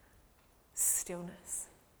 stillness.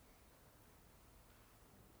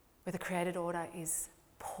 Where the created order is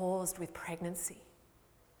paused with pregnancy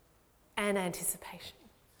and anticipation.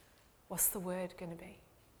 What's the word going to be?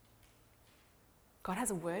 God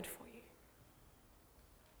has a word for you.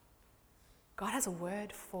 God has a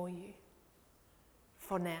word for you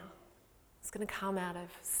for now. It's going to come out of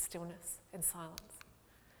stillness and silence.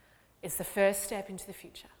 It's the first step into the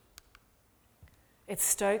future. It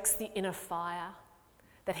stokes the inner fire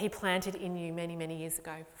that he planted in you many, many years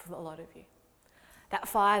ago for a lot of you. That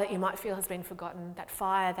fire that you might feel has been forgotten, that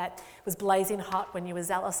fire that was blazing hot when you were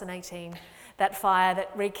zealous in 18, that fire that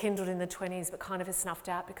rekindled in the 20s but kind of has snuffed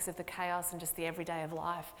out because of the chaos and just the everyday of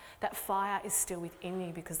life. That fire is still within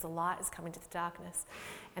you because the light has come into the darkness.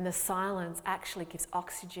 And the silence actually gives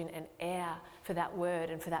oxygen and air for that word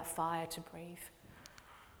and for that fire to breathe.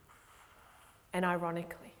 And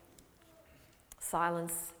ironically,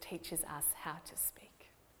 silence teaches us how to speak.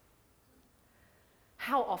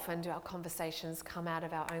 How often do our conversations come out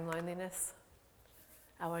of our own loneliness,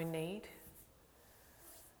 our own need?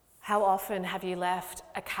 How often have you left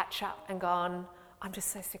a catch-up and gone, I'm just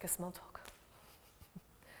so sick of small talk?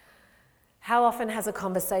 How often has a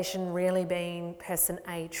conversation really been person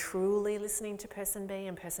A truly listening to person B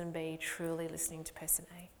and person B truly listening to person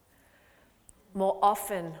A? More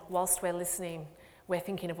often, whilst we're listening, we're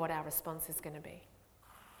thinking of what our response is going to be.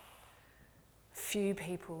 Few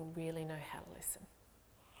people really know how to listen.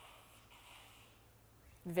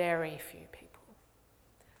 Very few people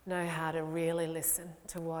know how to really listen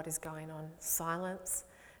to what is going on. Silence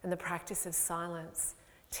and the practice of silence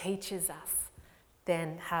teaches us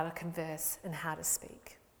then how to converse and how to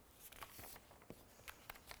speak.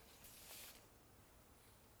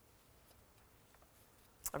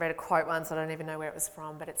 I read a quote once, I don't even know where it was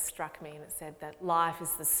from, but it struck me, and it said that life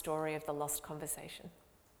is the story of the lost conversation.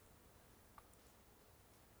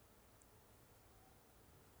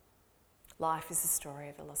 Life is the story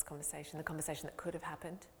of the lost conversation, the conversation that could have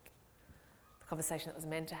happened, the conversation that was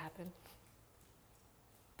meant to happen,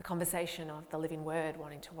 the conversation of the living word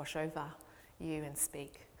wanting to wash over you and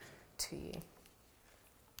speak to you.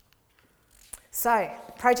 So,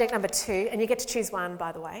 project number 2, and you get to choose one,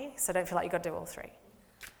 by the way, so don't feel like you've got to do all 3.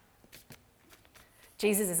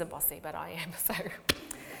 Jesus isn't bossy, but I am, so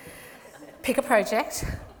pick a project.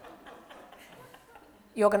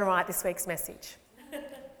 You're going to write this week's message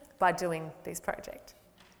by doing this project,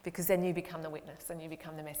 because then you become the witness and you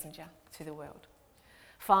become the messenger to the world.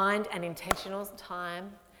 Find an intentional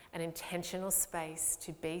time, an intentional space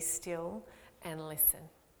to be still and listen.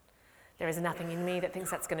 There is nothing in me that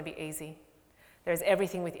thinks that's going to be easy. There is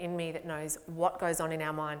everything within me that knows what goes on in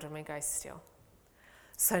our mind when we go still.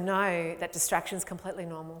 So know that distraction is completely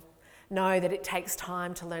normal. Know that it takes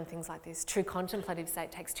time to learn things like this. True contemplative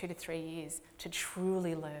state takes 2 to 3 years to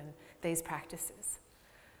truly learn these practices.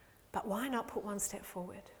 But why not put one step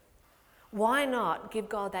forward? Why not give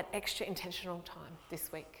God that extra intentional time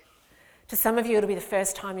this week? To some of you, it'll be the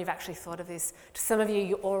first time you've actually thought of this. To some of you,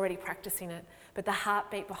 you're already practicing it. But the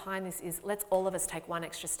heartbeat behind this is, let's all of us take one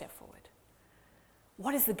extra step forward.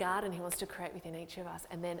 What is the garden he wants to create within each of us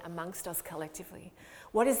and then amongst us collectively?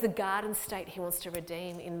 What is the garden state he wants to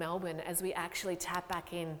redeem in Melbourne as we actually tap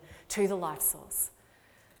back in to the life source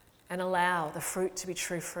and allow the fruit to be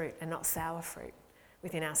true fruit and not sour fruit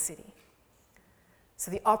within our city? So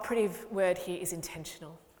the operative word here is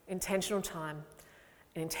intentional. Intentional time,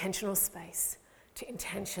 an intentional space to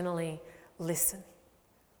intentionally listen.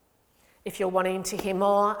 If you're wanting to hear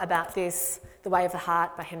more about this, The Way of the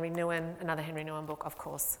Heart by Henry Nouwen, another Henry Nouwen book, of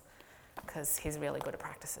course, because he's really good at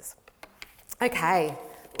practices. Okay,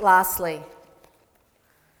 lastly,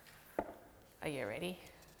 are you ready?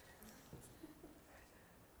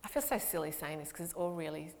 I feel so silly saying this because it's all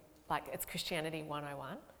really like it's Christianity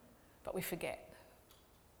 101, but we forget.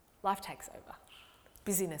 Life takes over.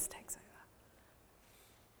 Busyness takes over.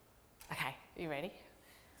 Okay, are you ready?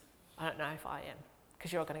 I don't know if I am,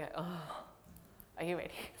 because you're all going to go, oh, are you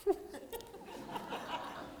ready?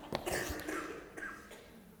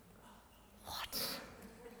 What?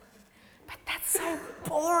 But that's so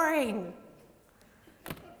boring.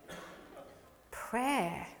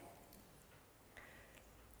 Prayer.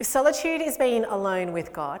 If solitude is being alone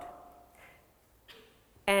with God,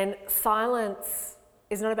 and silence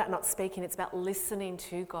is not about not speaking, it's about listening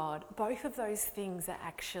to God. Both of those things are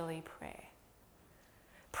actually prayer.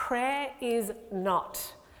 Prayer is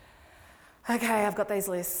not, okay, I've got these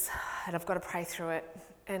lists and I've got to pray through it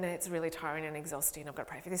and it's really tiring and exhausting. I've got to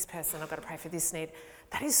pray for this person, I've got to pray for this need.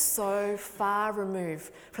 That is so far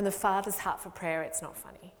removed from the Father's heart for prayer, it's not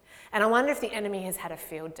funny. And I wonder if the enemy has had a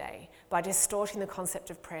field day by distorting the concept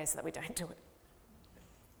of prayer so that we don't do it.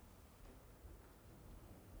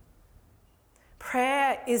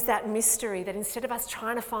 Prayer is that mystery that instead of us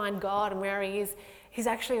trying to find God and where he is, he's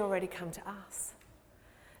actually already come to us.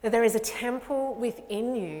 That there is a temple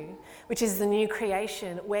within you, which is the new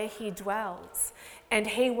creation where he dwells. And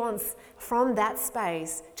he wants from that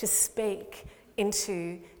space to speak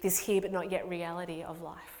into this here but not yet reality of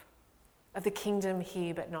life, of the kingdom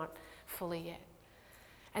here but not fully yet.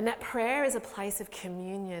 And that prayer is a place of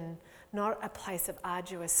communion, not a place of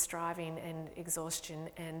arduous striving and exhaustion,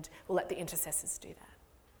 and we'll let the intercessors do that.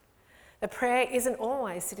 The prayer isn't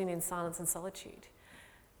always sitting in silence and solitude.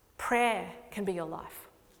 Prayer can be your life.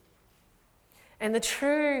 And the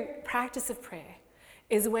true practice of prayer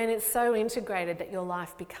is when it's so integrated that your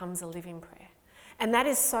life becomes a living prayer. And that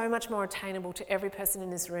is so much more attainable to every person in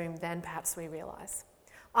this room than perhaps we realise.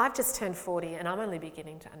 I've just turned 40 and I'm only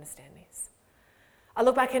beginning to understand this. I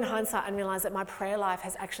look back in hindsight and realise that my prayer life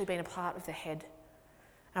has actually been a part of the head.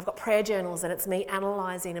 I've got prayer journals and it's me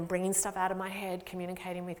analysing and bringing stuff out of my head,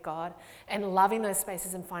 communicating with God and loving those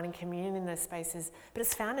spaces and finding communion in those spaces, but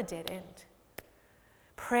it's found a dead end.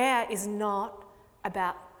 Prayer is not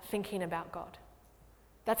about thinking about God.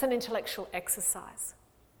 That's an intellectual exercise,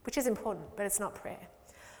 which is important, but it's not prayer.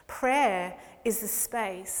 Prayer is the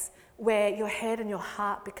space where your head and your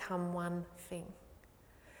heart become one thing,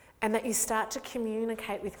 and that you start to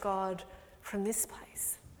communicate with God from this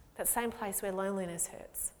place, that same place where loneliness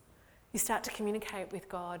hurts. You start to communicate with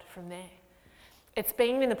God from there. It's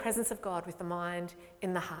being in the presence of God with the mind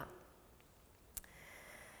in the heart.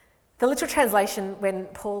 The literal translation, when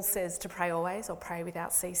Paul says to pray always or pray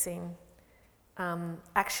without ceasing,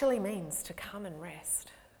 actually means to come and rest.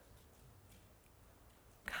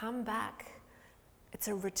 Come back. It's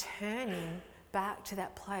a returning back to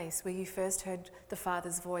that place where you first heard the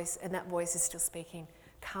Father's voice and that voice is still speaking.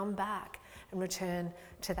 Come back and return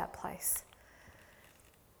to that place.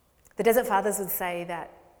 The Desert Fathers would say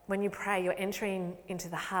that when you pray, you're entering into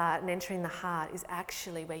the heart, and entering the heart is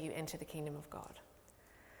actually where you enter the kingdom of God.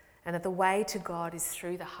 And that the way to God is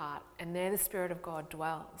through the heart, and there the Spirit of God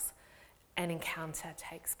dwells and encounter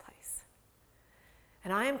takes place.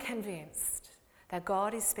 And I am convinced that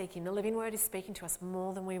God is speaking, the living word is speaking to us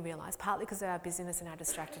more than we realise, partly because of our busyness and our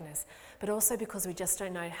distractedness, but also because we just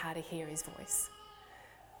don't know how to hear his voice.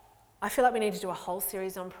 I feel like we need to do a whole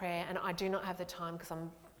series on prayer, and I do not have the time because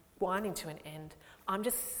I'm winding to an end. I'm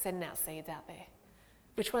just sending out seeds out there.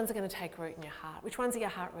 Which ones are going to take root in your heart? Which ones are your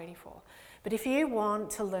heart ready for? But if you want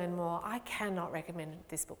to learn more, I cannot recommend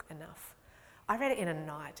this book enough. I read it in a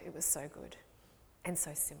night. It was so good and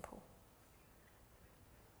so simple.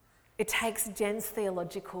 It takes dense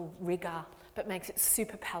theological rigour but makes it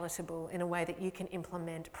super palatable in a way that you can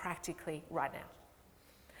implement practically right now.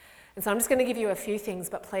 And so I'm just going to give you a few things,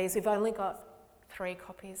 but please, we've only got 3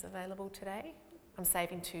 copies available today. I'm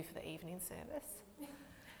saving 2 for the evening service.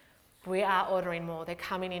 We are ordering more. They're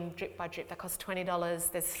coming in drip by drip. They cost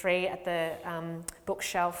 $20. There's 3 at the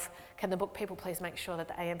bookshelf. Can the book people please make sure that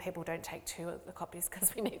the AM people don't take 2 of the copies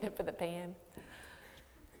because we need them for the PM.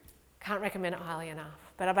 Can't recommend it highly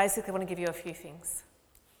enough. But I basically want to give you a few things.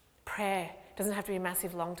 Prayer doesn't have to be a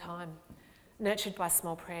massive long time. Nurtured by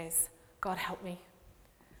small prayers. God help me.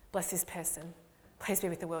 Bless this person. Please be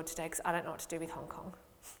with the world today because I don't know what to do with Hong Kong.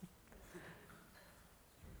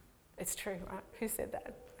 It's true, right? Who said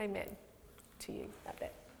that? Amen to you, that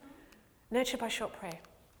bit. Nurtured by short prayer.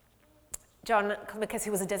 John, because he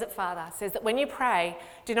was a desert father, says that when you pray,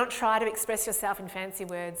 do not try to express yourself in fancy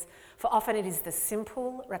words, for often it is the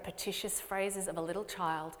simple, repetitious phrases of a little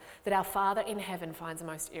child that our Father in heaven finds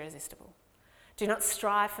most irresistible. Do not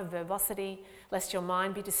strive for verbosity, lest your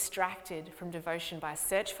mind be distracted from devotion by a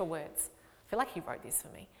search for words. I feel like he wrote this for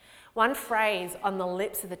me. One phrase on the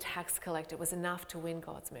lips of the tax collector was enough to win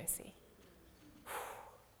God's mercy.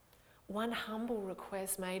 One humble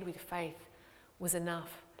request made with faith was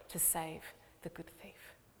enough to save the good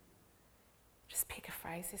thief. Just pick a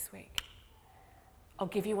phrase this week. I'll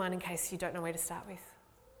give you one in case you don't know where to start with.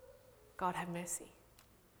 God have mercy.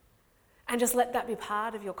 And just let that be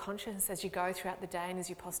part of your conscience as you go throughout the day and as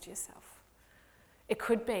you posture yourself. It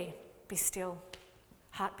could be still,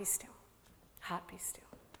 heart be still, heart be still.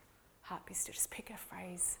 Heart be still. Just pick a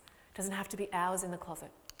phrase. It doesn't have to be hours in the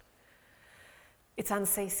closet. It's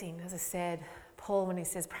unceasing, as I said. Paul, when he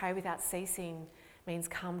says pray without ceasing, means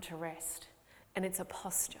come to rest. And it's a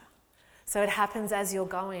posture. So it happens as you're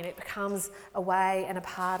going. It becomes a way and a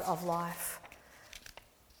part of life.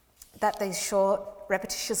 That these short,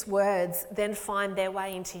 repetitious words then find their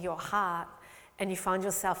way into your heart, and you find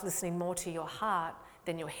yourself listening more to your heart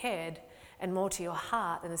than your head, and more to your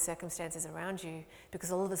heart than the circumstances around you,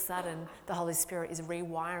 because all of a sudden the Holy Spirit is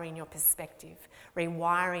rewiring your perspective,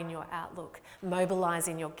 rewiring your outlook,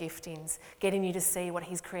 mobilising your giftings, getting you to see what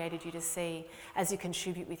he's created you to see as you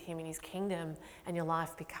contribute with him in his kingdom, and your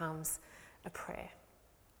life becomes a prayer.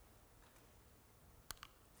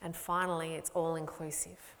 And finally, it's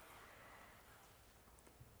all-inclusive.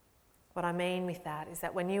 What I mean with that is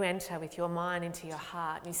that when you enter with your mind into your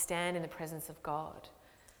heart and you stand in the presence of God,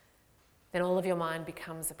 then all of your mind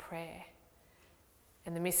becomes a prayer.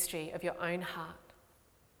 And the mystery of your own heart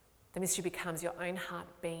The mystery becomes your own heart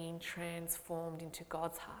being transformed into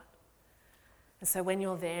God's heart. And so when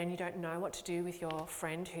you're there and you don't know what to do with your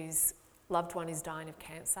friend whose loved one is dying of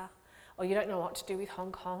cancer, or you don't know what to do with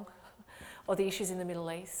Hong Kong, or the issues in the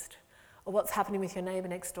Middle East, or what's happening with your neighbour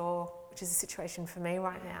next door, which is a situation for me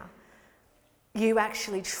right now, you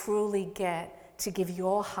actually truly get to give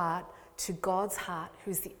your heart to God's heart,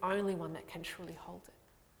 who's the only one that can truly hold it.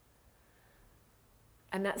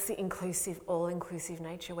 And that's the inclusive, all-inclusive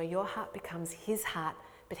nature, where your heart becomes his heart,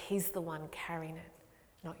 but he's the one carrying it,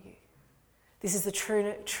 not you. This is the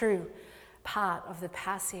true part of the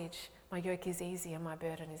passage. My yoke is easy and my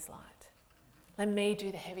burden is light. Let me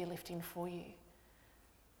do the heavy lifting for you.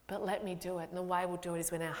 But let me do it. And the way we'll do it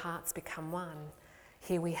is when our hearts become one.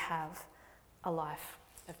 Here we have a life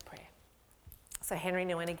of prayer. So Henry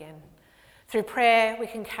Nouwen again. Through prayer, we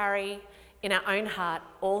can carry in our own heart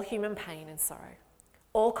all human pain and sorrow,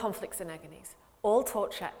 all conflicts and agonies, all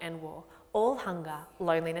torture and war, all hunger,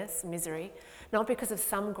 loneliness, misery, not because of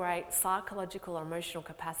some great psychological or emotional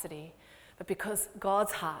capacity, but because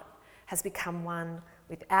God's heart has become one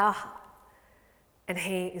with our heart, and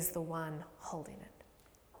he is the one holding it.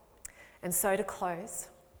 And so to close,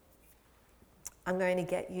 I'm going to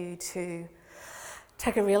get you to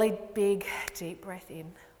take a really big, deep breath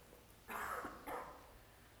in.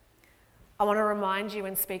 I want to remind you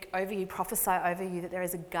and speak over you, prophesy over you, that there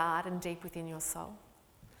is a garden deep within your soul.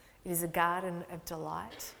 It is a garden of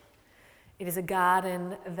delight. It is a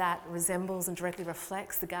garden that resembles and directly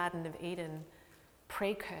reflects the Garden of Eden,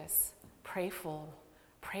 pre-curse, pre-fall,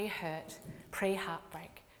 pre-hurt,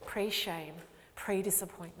 pre-heartbreak, pre-shame,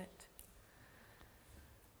 pre-disappointment.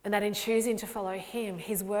 And that in choosing to follow him,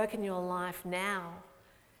 his work in your life now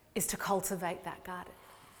is to cultivate that garden.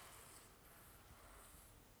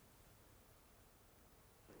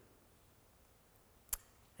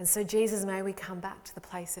 And so, Jesus, may we come back to the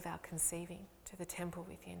place of our conceiving, to the temple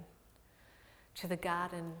within, to the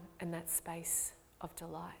garden and that space of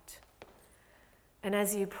delight. And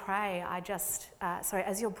as you pray,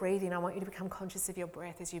 as you're breathing, I want you to become conscious of your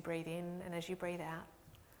breath as you breathe in and as you breathe out.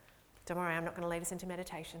 Don't worry, I'm not going to lead us into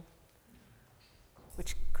meditation,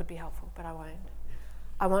 which could be helpful, but I won't.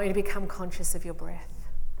 I want you to become conscious of your breath.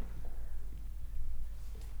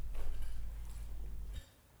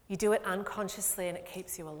 You do it unconsciously and it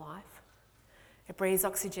keeps you alive. It breathes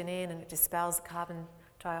oxygen in and it dispels carbon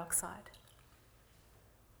dioxide.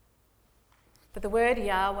 But the word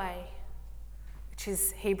Yahweh, which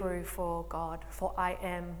is Hebrew for God, for I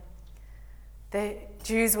am, the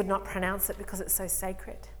Jews would not pronounce it because it's so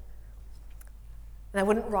sacred. And they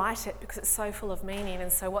wouldn't write it because it's so full of meaning.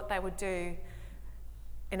 And so what they would do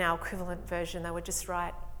in our equivalent version, they would just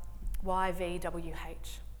write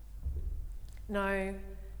YVWH. No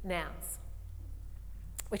nouns.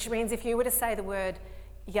 Which means if you were to say the word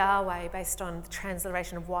Yahweh based on the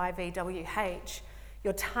transliteration of YVWH,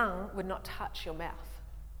 your tongue would not touch your mouth.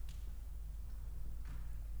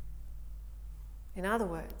 In other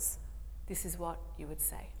words, this is what you would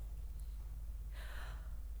say.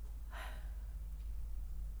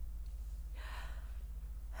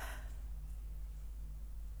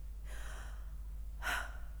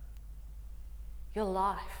 Your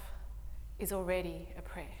life is already a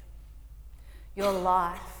prayer. Your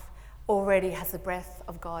life already has the breath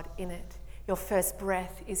of God in it. Your first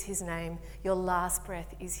breath is his name. Your last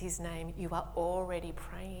breath is his name. You are already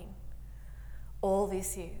praying. All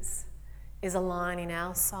this is aligning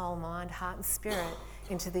our soul, mind, heart and spirit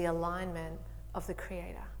into the alignment of the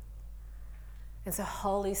Creator. And so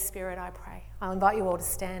Holy Spirit, I pray. I'll invite you all to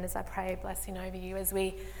stand as I pray a blessing over you as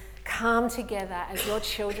we come together as your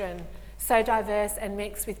children, so diverse and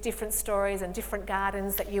mixed with different stories and different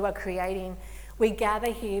gardens that you are creating. We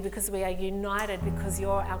gather here because we are united because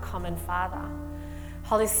you're our common Father.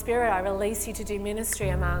 Holy Spirit, I release you to do ministry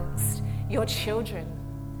amongst your children.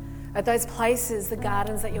 At those places, the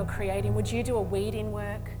gardens that you're creating, would you do a weeding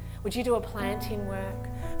work? Would you do a planting work?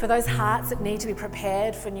 For those hearts that need to be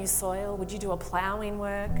prepared for new soil, would you do a ploughing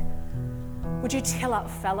work? Would you till up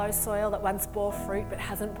fallow soil that once bore fruit but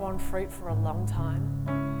hasn't borne fruit for a long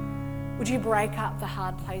time? Would you break up the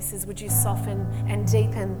hard places? Would you soften and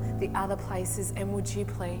deepen the other places? And would you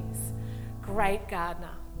please, great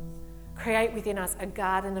gardener, create within us a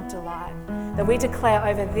garden of delight, that we declare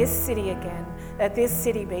over this city again, that this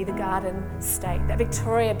city be the garden state, that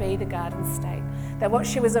Victoria be the garden state, that what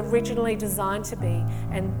she was originally designed to be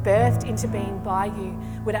and birthed into being by you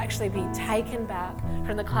would actually be taken back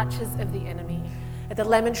from the clutches of the enemy. That the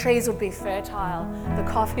lemon trees would be fertile, the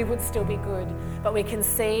coffee would still be good, but we can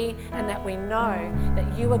see and that we know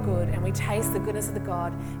that you are good and we taste the goodness of the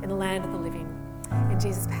God in the land of the living. In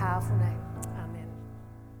Jesus' powerful name.